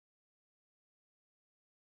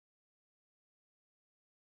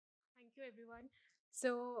Thank you,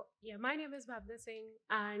 everyone. My name is Bhawna Singh,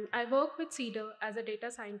 and I work with CEDAR as a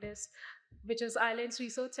data scientist, which is Ireland's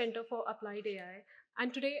research center for applied AI.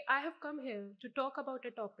 And today I have come here to talk about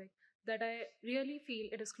a topic that I really feel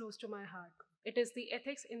it is close to my heart. It is the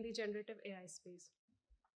ethics in the generative AI space.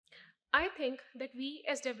 I think that we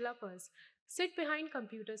as developers sit behind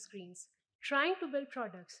computer screens trying to build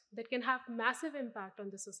products that can have massive impact on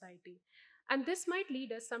the society. And this might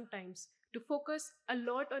lead us sometimes to focus a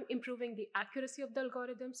lot on improving the accuracy of the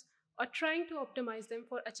algorithms or trying to optimize them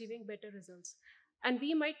for achieving better results. And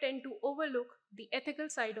we might tend to overlook the ethical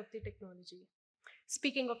side of the technology.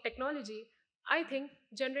 Speaking of technology, I think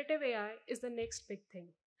generative AI is the next big thing.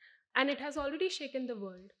 And it has already shaken the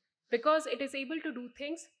world because it is able to do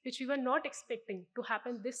things which we were not expecting to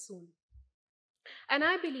happen this soon. And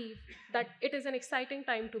I believe that it is an exciting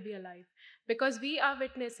time to be alive because we are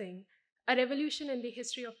witnessing a revolution in the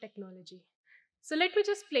history of technology. So let me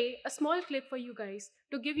just play a small clip for you guys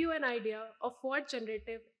to give you an idea of what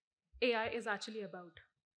generative AI is actually about.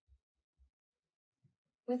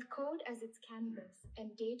 With code as its canvas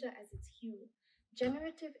and data as its hue,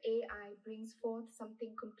 generative AI brings forth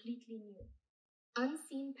something completely new.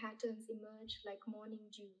 Unseen patterns emerge like morning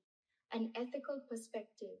dew, an ethical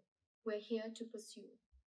perspective we're here to pursue.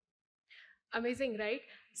 Amazing, right?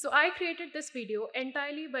 So I created this video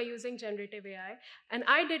entirely by using generative AI, and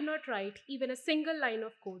I did not write even a single line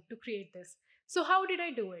of code to create this. So how did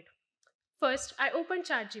I do it? First, I opened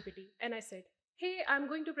ChatGPT and I said, "Hey, I'm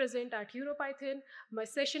going to present at EuroPython. My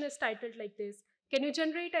session is titled like this. Can you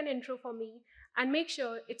generate an intro for me and make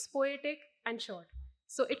sure it's poetic and short?"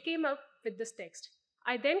 So it came up with this text.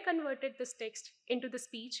 I then converted this text into the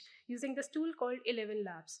speech using this tool called 11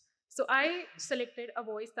 Labs. So I selected a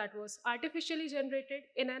voice that was artificially generated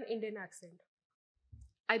in an Indian accent.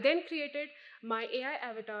 I then created my AI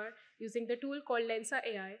avatar using the tool called Lensa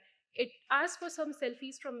AI. It asked for some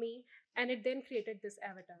selfies from me and it then created this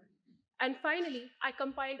avatar. And finally, I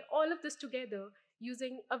compiled all of this together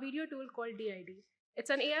using a video tool called DID. It's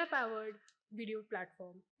an AI powered video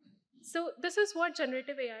platform. So, this is what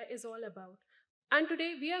generative AI is all about. And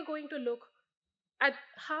today we are going to look at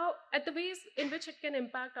the ways in which it can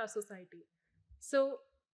impact our society. So,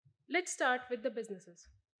 let's start with the businesses.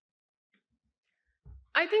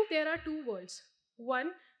 I think there are two worlds,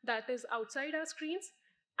 one that is outside our screens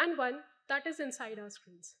and one that is inside our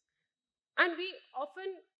screens. And we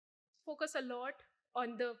often focus a lot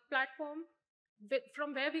on the platform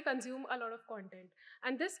from where we consume a lot of content.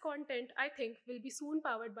 And this content, I think, will be soon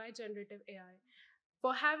powered by generative AI.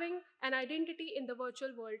 For having an identity in the virtual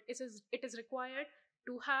world, it is required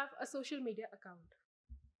to have a social media account.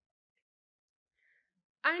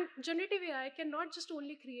 And generative AI can not just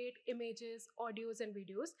only create images, audios, and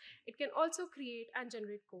videos, it can also create and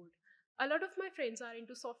generate code. A lot of my friends are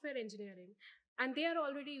into software engineering, and they are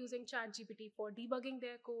already using ChatGPT for debugging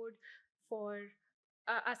their code, for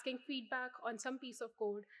asking feedback on some piece of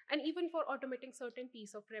code, and even for automating certain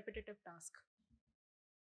piece of repetitive task.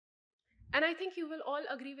 And I think you will all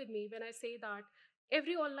agree with me when I say that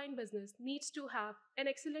every online business needs to have an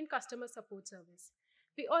excellent customer support service.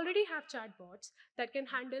 We already have chatbots that can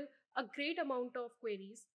handle a great amount of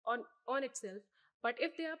queries on itself, but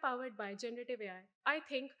if they are powered by generative AI, I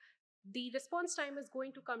think the response time is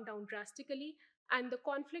going to come down drastically and the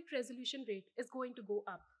conflict resolution rate is going to go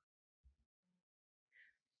up.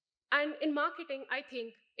 And in marketing, I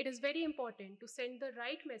think it is very important to send the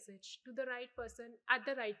right message to the right person at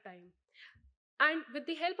the right time. And with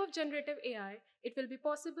the help of generative AI, it will be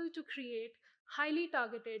possible to create highly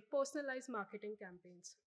targeted, personalized marketing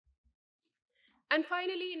campaigns. And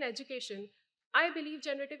finally, in education, I believe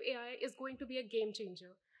generative AI is going to be a game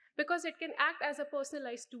changer because it can act as a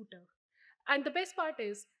personalized tutor. And the best part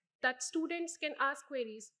is that students can ask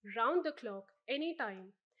queries round the clock,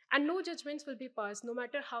 anytime, and no judgments will be passed no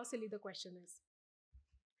matter how silly the question is.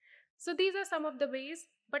 So these are some of the ways,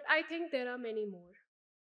 but I think there are many more.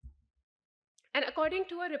 And according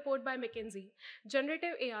to a report by McKinsey,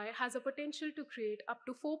 generative AI has a potential to create up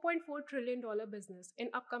to $4.4 trillion business in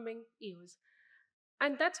upcoming years.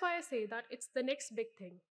 And that's why I say that it's the next big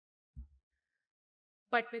thing.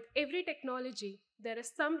 But with every technology, there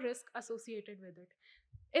is some risk associated with it.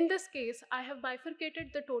 In this case, I have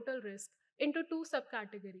bifurcated the total risk into two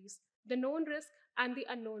subcategories, the known risk and the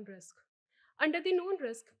unknown risk. Under the known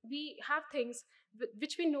risk, we have things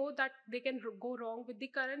which we know that they can go wrong with the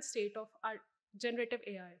current state of our generative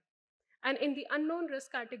AI. And in the unknown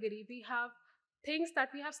risk category, we have things that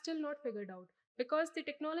we have still not figured out because the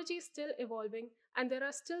technology is still evolving and there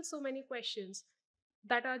are still so many questions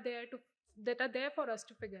that are there for us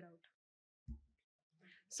to figure out.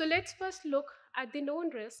 So let's first look at the known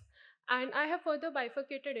risk, And I have further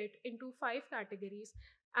bifurcated it into 5 categories,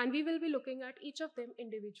 and we will be looking at each of them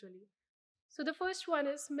individually. So the first one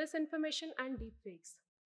is misinformation and deepfakes.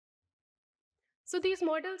 So these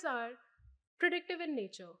models are predictive in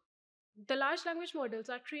nature. The large language models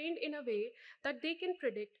are trained in a way that they can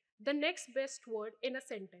predict the next best word in a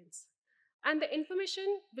sentence. And the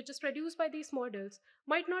information which is produced by these models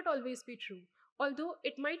might not always be true, although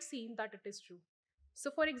it might seem that it is true.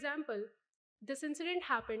 So, for example, this incident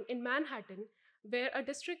happened in Manhattan where a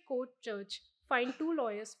district court judge fined 2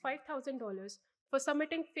 lawyers $5,000 for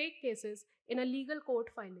submitting fake cases in a legal court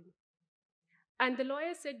filing. And the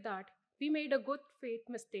lawyer said that we made a good faith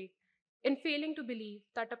mistake in failing to believe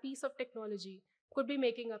that a piece of technology could be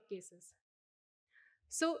making up cases.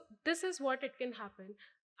 So, this is what it can happen.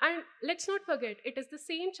 And let's not forget, it is the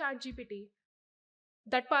same ChatGPT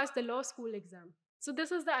that passed the law school exam. So,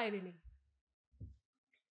 this is the irony.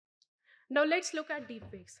 Now, let's look at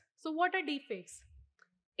deepfakes. So, what are deepfakes?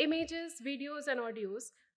 Images, videos, and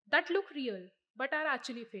audios that look real but are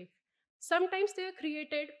actually fake. Sometimes they are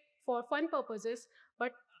created for fun purposes,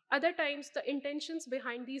 but other times the intentions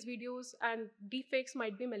behind these videos and deepfakes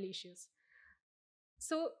might be malicious.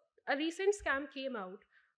 So, a recent scam came out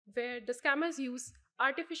where the scammers use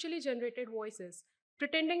artificially generated voices,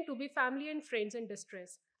 pretending to be family and friends in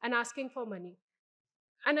distress and asking for money.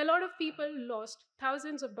 And a lot of people lost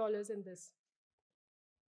thousands of dollars in this.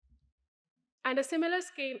 And a similar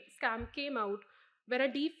scam came out where a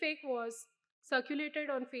deepfake was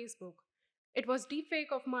circulated on Facebook. It was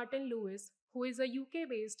deepfake of Martin Lewis, who is a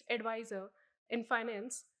UK-based advisor in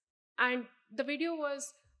finance, and the video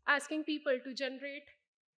was asking people to generate.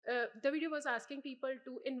 The video was asking people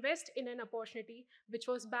to invest in an opportunity which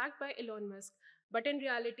was backed by Elon Musk, but in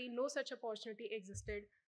reality, no such opportunity existed,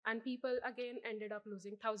 and people again ended up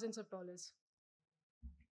losing thousands of dollars.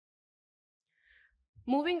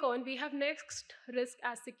 Moving on, we have next risk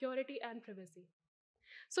as security and privacy.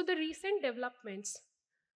 So the recent developments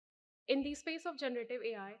in the space of generative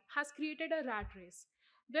AI has created a rat race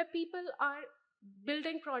where people are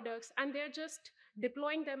building products and they're just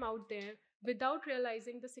deploying them out there without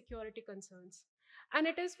realizing the security concerns. And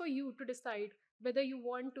it is for you to decide whether you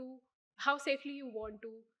want to, how safely you want to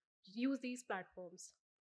use these platforms.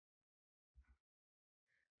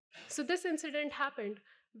 So this incident happened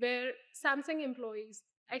where Samsung employees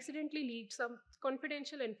accidentally leaked some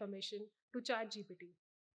confidential information to ChatGPT.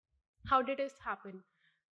 How did this happen?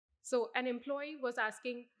 So an employee was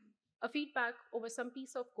asking a feedback over some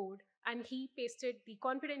piece of code and he pasted the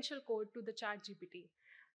confidential code to the ChatGPT.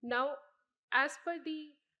 Now, as per the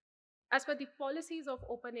as per the policies of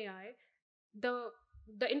OpenAI, the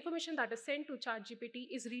the information that is sent to ChatGPT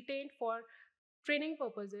is retained for training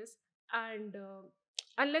purposes, and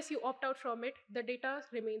unless you opt out from it, the data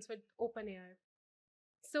remains with OpenAI.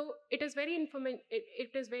 So it is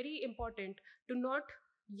very important to not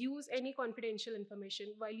use any confidential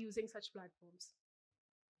information while using such platforms.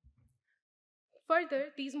 Further,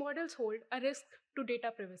 these models hold a risk to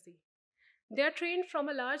data privacy. They are trained from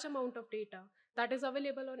a large amount of data that is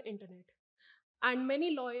available on internet. And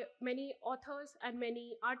many authors and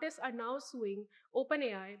many artists are now suing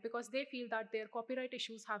OpenAI because they feel that their copyright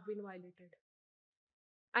issues have been violated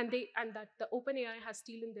and that the OpenAI has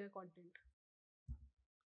stolen their content.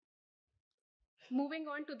 Moving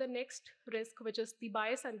on to the next risk, which is the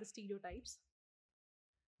bias and the stereotypes.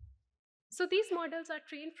 So these models are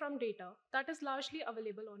trained from data that is largely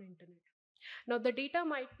available on internet. Now the data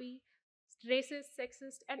might be racist,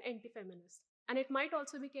 sexist, and anti-feminist, and it might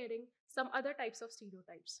also be carrying some other types of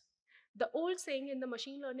stereotypes. The old saying in the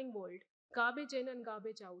machine learning world, garbage in and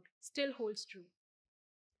garbage out, still holds true.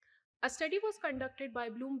 A study was conducted by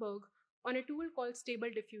Bloomberg on a tool called Stable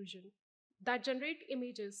Diffusion that generate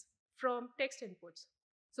images from text inputs.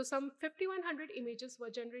 So some 5100 images were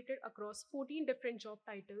generated across 14 different job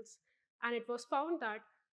titles, and it was found that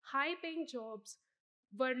high paying jobs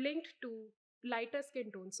were linked to lighter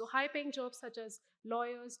skin tones. So high paying jobs such as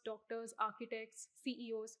lawyers, doctors, architects,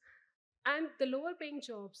 CEOs, and the lower paying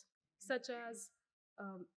jobs such as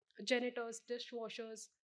um, janitors, dishwashers,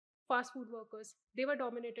 fast food workers, they were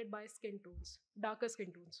dominated by skin tones, darker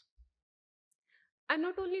skin tones. And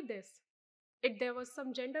not only this, there was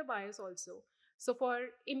some gender bias also. So for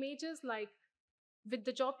images like with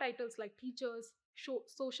the job titles like teachers,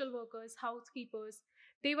 social workers, housekeepers,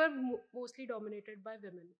 they were mostly dominated by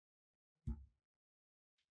women.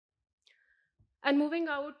 And moving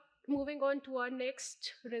on to our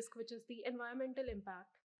next risk, which is the environmental impact.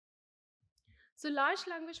 So large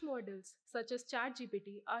language models such as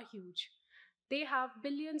ChatGPT are huge. They have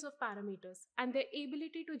billions of parameters, and their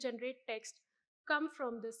ability to generate text come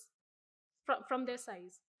from from their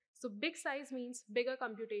size. So big size means bigger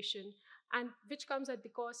computation, and which comes at the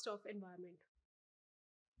cost of environment.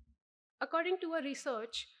 According to a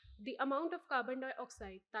research, the amount of carbon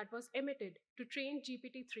dioxide that was emitted to train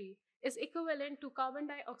GPT-3 is equivalent to carbon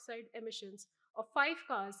dioxide emissions of 5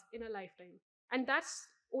 cars in a lifetime. And that's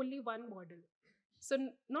only one model. So,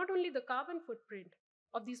 not only the carbon footprint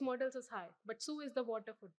of these models is high, but so is the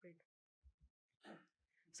water footprint.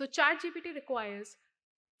 So, ChatGPT requires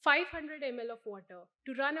 500 ml of water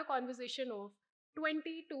to run a conversation of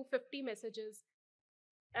 20 to 50 messages,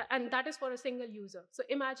 and that is for a single user. So,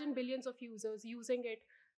 imagine billions of users using it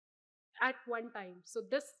at one time. So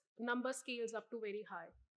this number scales up to very high.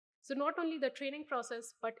 So not only the training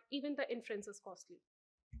process, but even the inference is costly.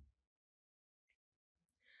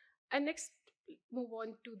 And next, move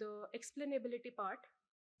on to the explainability part.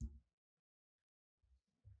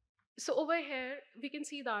 So over here, we can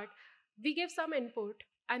see that we give some input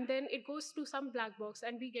and then it goes to some black box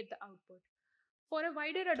and we get the output. For a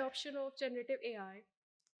wider adoption of generative AI,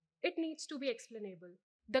 it needs to be explainable.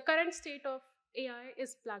 The current state of AI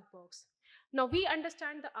is black box. Now we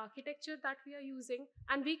understand the architecture that we are using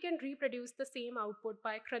and we can reproduce the same output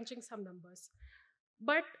by crunching some numbers.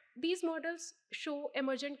 But these models show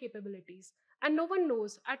emergent capabilities, and no one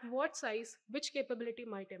knows at what size which capability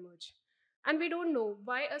might emerge. And we don't know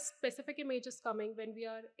why a specific image is coming when we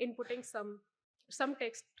are inputting some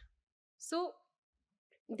text. So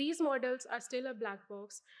these models are still a black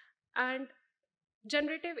box, and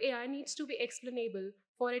generative AI needs to be explainable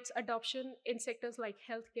for its adoption in sectors like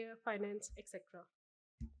healthcare, finance, etc.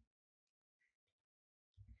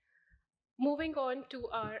 Moving on to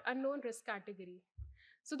our unknown risk category.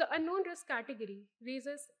 So, the unknown risk category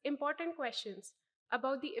raises important questions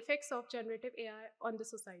about the effects of generative AI on the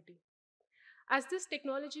society. As this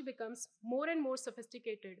technology becomes more and more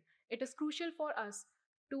sophisticated, it is crucial for us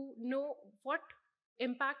to know what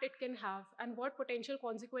impact it can have and what potential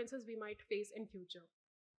consequences we might face in future.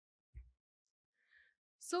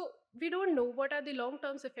 So, we don't know what are the long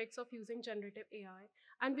term effects of using generative AI,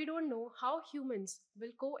 and we don't know how humans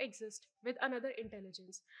will coexist with another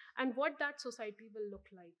intelligence and what that society will look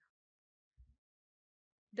like.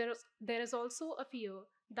 There is also a fear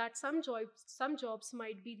that some jobs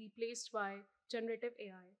might be replaced by generative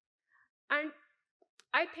AI. And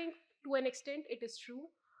I think to an extent it is true,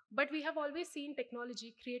 but we have always seen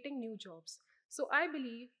technology creating new jobs. So I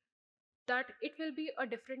believe that it will be a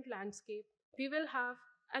different landscape. We will have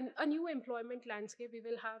a new employment landscape. We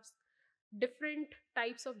will have different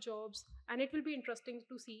types of jobs, and it will be interesting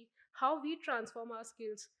to see how we transform our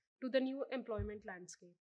skills to the new employment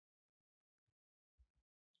landscape.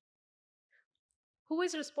 Who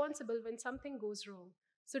is responsible when something goes wrong?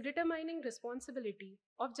 So, determining responsibility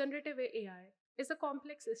of generative AI is a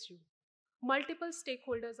complex issue. Multiple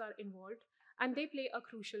stakeholders are involved and they play a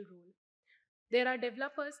crucial role. There are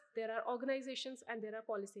developers, there are organizations, and there are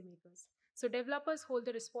policymakers. So, developers hold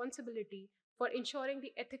the responsibility for ensuring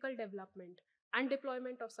the ethical development and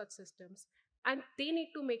deployment of such systems, and they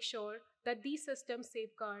need to make sure that these systems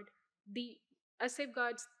the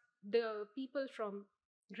safeguards the people from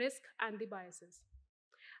risk and the biases.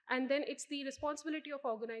 And then it's the responsibility of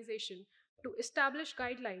organization to establish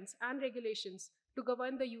guidelines and regulations to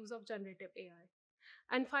govern the use of generative AI.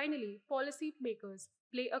 And finally, policymakers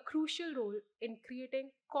play a crucial role in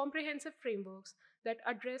creating comprehensive frameworks that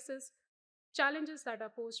addresses challenges that are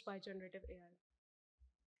posed by generative AI.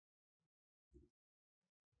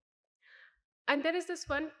 And there is this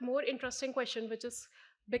one more interesting question which is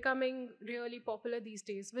becoming really popular these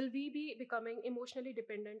days. Will we be becoming emotionally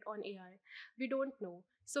dependent on AI? We don't know.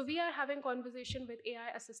 So we are having conversation with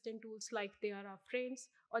AI assistant tools like they are our friends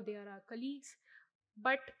or they are our colleagues,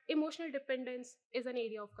 but emotional dependence is an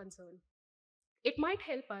area of concern. It might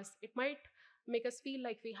help us, it might make us feel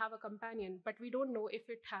like we have a companion, but we don't know if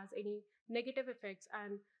it has any negative effects.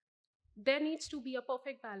 And there needs to be a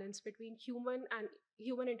perfect balance between human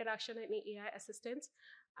interaction and AI assistance,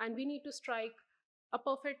 and we need to strike a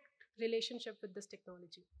perfect relationship with this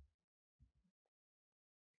technology.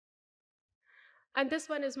 And this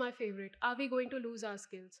one is my favorite. Are we going to lose our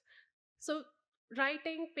skills? So,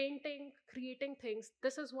 writing, painting, creating things,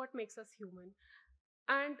 this is what makes us human.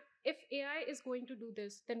 And if AI is going to do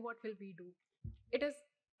this, then what will we do? It is,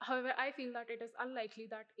 however, I feel that it is unlikely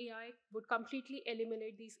that AI would completely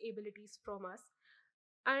eliminate these abilities from us.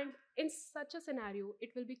 And in such a scenario, it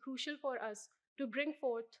will be crucial for us to bring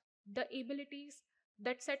forth the abilities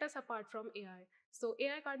that set us apart from AI. So,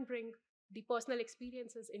 AI can't bring the personal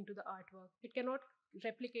experiences into the artwork, it cannot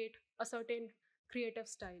replicate a certain creative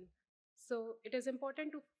style. So, it is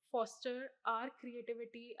important to foster our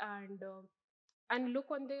creativity and look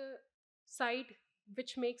on the side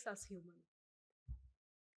which makes us human.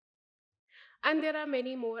 And there are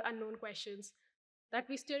many more unknown questions that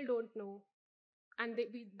we still don't know, and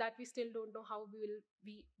that we still don't know how we will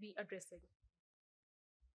be addressing.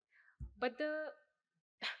 But the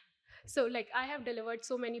so, like, I have delivered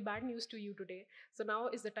so many bad news to you today, so now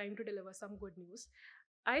is the time to deliver some good news.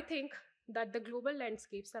 I think that the global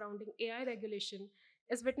landscape surrounding AI regulation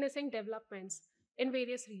is witnessing developments in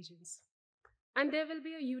various regions, and there will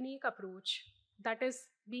be a unique approach that is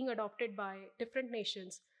being adopted by different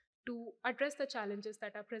nations to address the challenges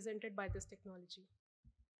that are presented by this technology.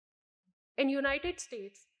 In United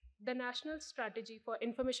States, the National Strategy for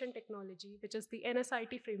Information Technology, which is the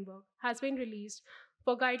NSIT framework, has been released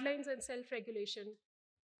for guidelines and self-regulation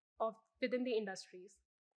of within the industries.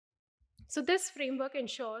 So this framework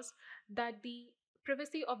ensures that the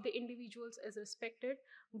privacy of the individuals is respected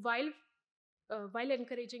while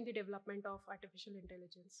encouraging the development of artificial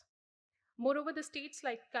intelligence. Moreover, the states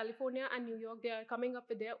like California and New York, they are coming up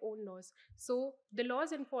with their own laws. So the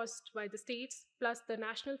laws enforced by the states plus the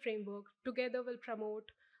national framework together will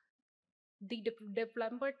promote the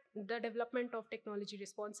development of technology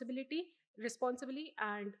responsibly,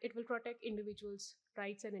 and it will protect individuals'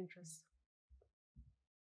 rights and interests.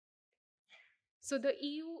 So the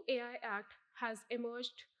EU AI Act has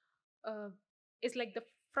emerged, uh, is like the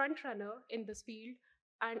front runner in this field,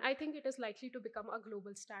 and I think it is likely to become a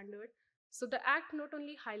global standard. So the act not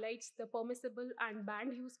only highlights the permissible and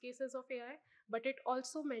banned use cases of AI, but it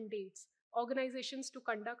also mandates organizations to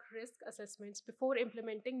conduct risk assessments before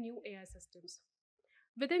implementing new AI systems.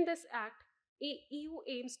 Within this act, EU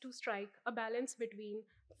aims to strike a balance between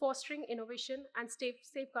fostering innovation and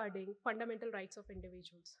safeguarding fundamental rights of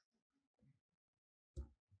individuals.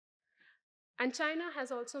 And China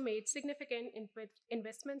has also made significant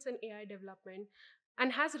investments in AI development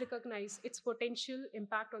and has recognized its potential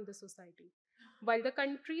impact on the society. While the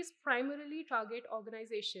countries primarily target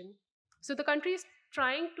organization, so the country is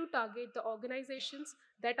trying to target the organizations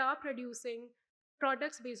that are producing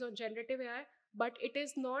products based on generative AI, but it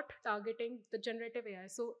is not targeting the generative AI.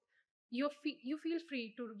 So you feel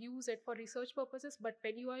free to use it for research purposes, but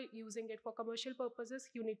when you are using it for commercial purposes,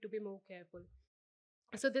 you need to be more careful.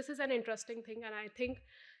 So this is an interesting thing, and I think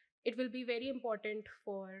it will be very important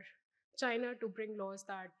for China to bring laws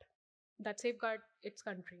that safeguard its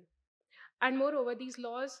country. And moreover, these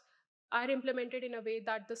laws are implemented in a way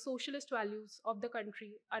that the socialist values of the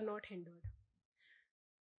country are not hindered.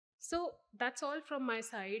 So that's all from my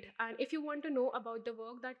side. And if you want to know about the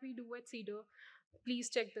work that we do at Cedar, please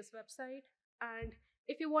check this website. And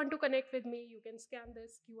if you want to connect with me, you can scan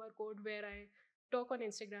this QR code where I talk on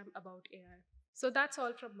Instagram about AI. So that's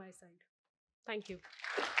all from my side. Thank you.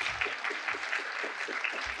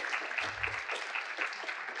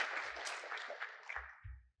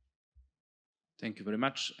 Thank you very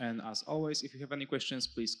much. And as always, if you have any questions,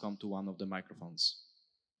 please come to one of the microphones.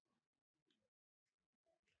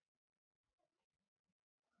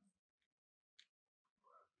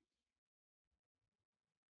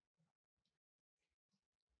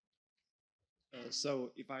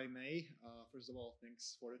 So, if I may, first of all,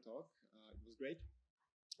 thanks for the talk. It was great.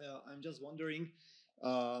 I'm just wondering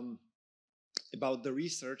um, about the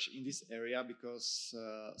research in this area because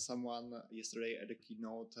someone yesterday at the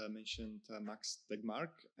keynote mentioned Max Tegmark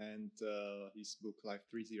and his book Life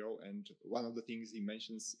 3.0. And one of the things he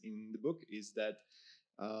mentions in the book is that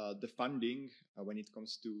the funding when it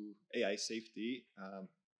comes to AI safety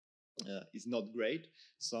is not great.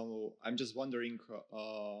 So I'm just wondering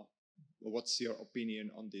what's your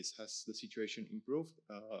opinion on this? Has the situation improved?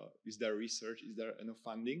 Is there research? Is there enough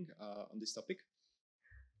funding on this topic?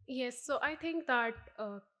 Yes, so I think that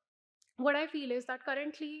what I feel is that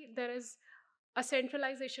currently there is a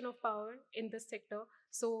centralization of power in this sector.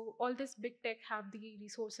 So all this big tech have the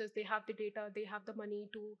resources, they have the data, they have the money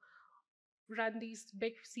to run these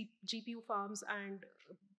big GPU farms and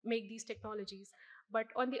make these technologies. But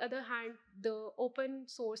on the other hand, the open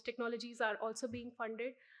source technologies are also being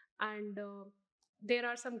funded, and there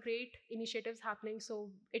are some great initiatives happening. So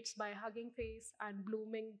it's by Hugging Face and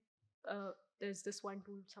Blooming. There's this one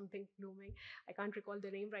tool, something Blooming. I can't recall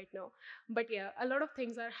the name right now. But yeah, a lot of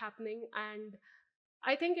things are happening, and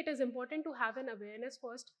I think it is important to have an awareness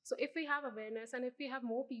first. So if we have awareness and if we have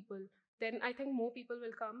more people, then I think more people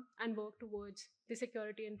will come and work towards the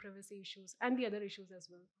security and privacy issues and the other issues as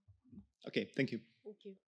well. Okay, thank you. Thank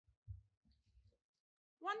you.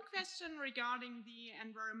 One question regarding the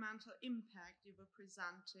environmental impact you were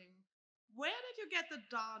presenting. Where did you get the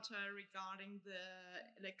data regarding the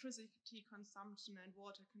electricity consumption and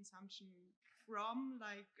water consumption from?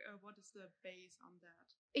 Like, what is the base on that?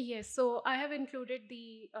 Yes, so I have included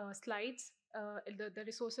the slides the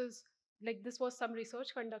resources, like this was some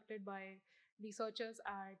research conducted by researchers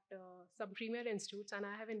at some premier institutes, and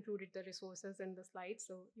I have included the resources in the slides,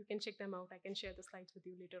 so you can check them out. I can share the slides with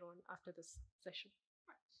you later on after this session.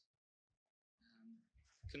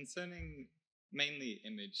 Concerning mainly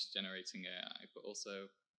image generating AI, but also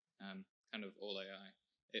kind of all AI,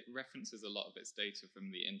 it references a lot of its data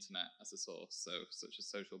from the internet as a source, so such as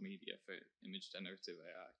social media for image generative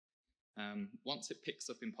AI. Once it picks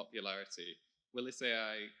up in popularity, will this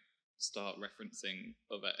AI start referencing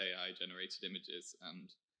other AI generated images and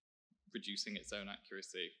reducing its own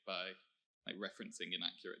accuracy by like referencing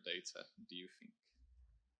inaccurate data, do you think?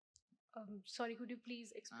 Sorry, could you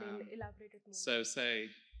please explain, elaborate it more? So say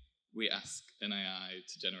we ask an AI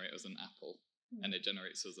to generate us an apple, and it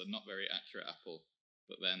generates us a not very accurate apple,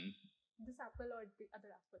 but then this apple or the other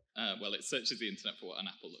apple? Well, it searches the internet for what an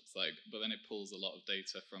apple looks like, but then it pulls a lot of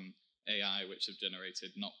data from AI which have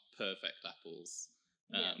generated not perfect apples.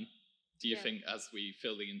 Do you think as we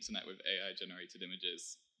fill the internet with AI generated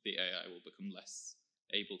images, the AI will become less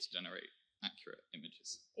able to generate accurate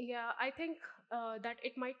images? Yeah, I think that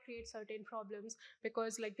it might create certain problems,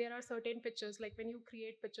 because like there are certain pictures, like when you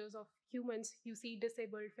create pictures of humans, you see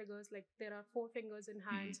disabled figures, like there are 4 fingers in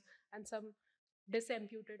hands and some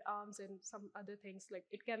disamputed arms and some other things, like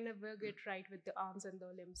it can never get right with the arms and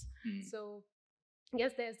the limbs. So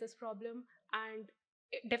yes, there's this problem, and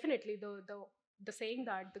definitely the saying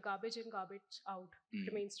that the garbage in garbage out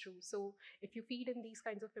remains true. So if you feed in these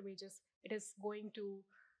kinds of images, it is going to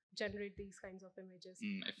generate these kinds of images.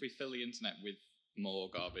 If we fill the internet with more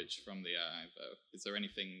garbage from the AI, though, is there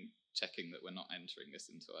anything checking that we're not entering this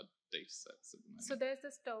into our data sets at the moment? So there's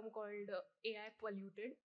this term called AI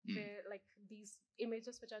polluted, where like these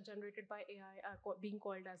images which are generated by AI are being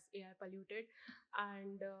called as AI polluted,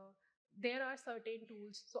 and there are certain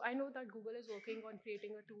tools. So I know that Google is working on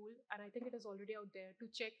creating a tool, and I think it is already out there to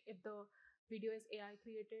check if the video is AI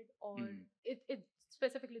created or it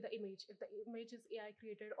specifically the image, if the image is AI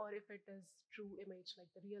created or if it is true image,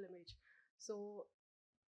 like the real image. So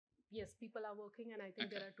yes, people are working, and I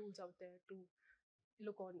think there are tools out there to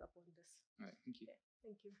look on upon this. All right, thank you. Yeah,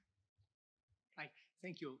 thank you. Right,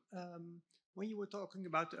 thank you. When you were talking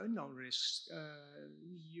about the unknown risks,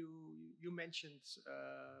 you mentioned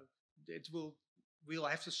we'll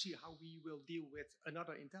have to see how we will deal with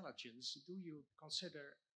another intelligence. Do you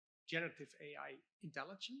consider generative AI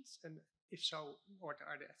intelligence? And if so, what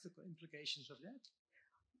are the ethical implications of that?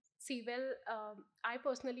 See, well, I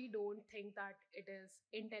personally don't think that it is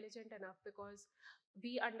intelligent enough, because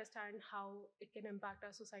we understand how it can impact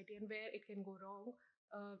our society and where it can go wrong,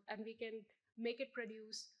 and we can make it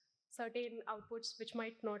produce certain outputs which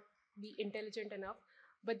might not be intelligent enough.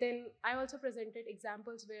 But then I also presented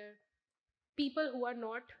examples where people who are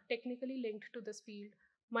not technically linked to this field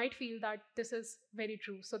might feel that this is very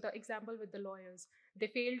true. So the example with the lawyers, they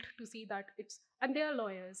failed to see that and they are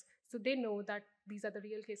lawyers, so they know that these are the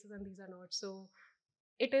real cases and these are not. So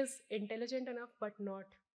it is intelligent enough, but not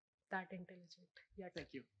that intelligent yet. Thank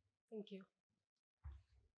you. Thank you.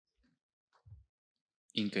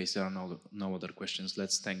 In case there are no other questions,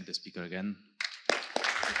 let's thank the speaker again.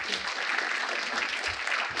 Thank you.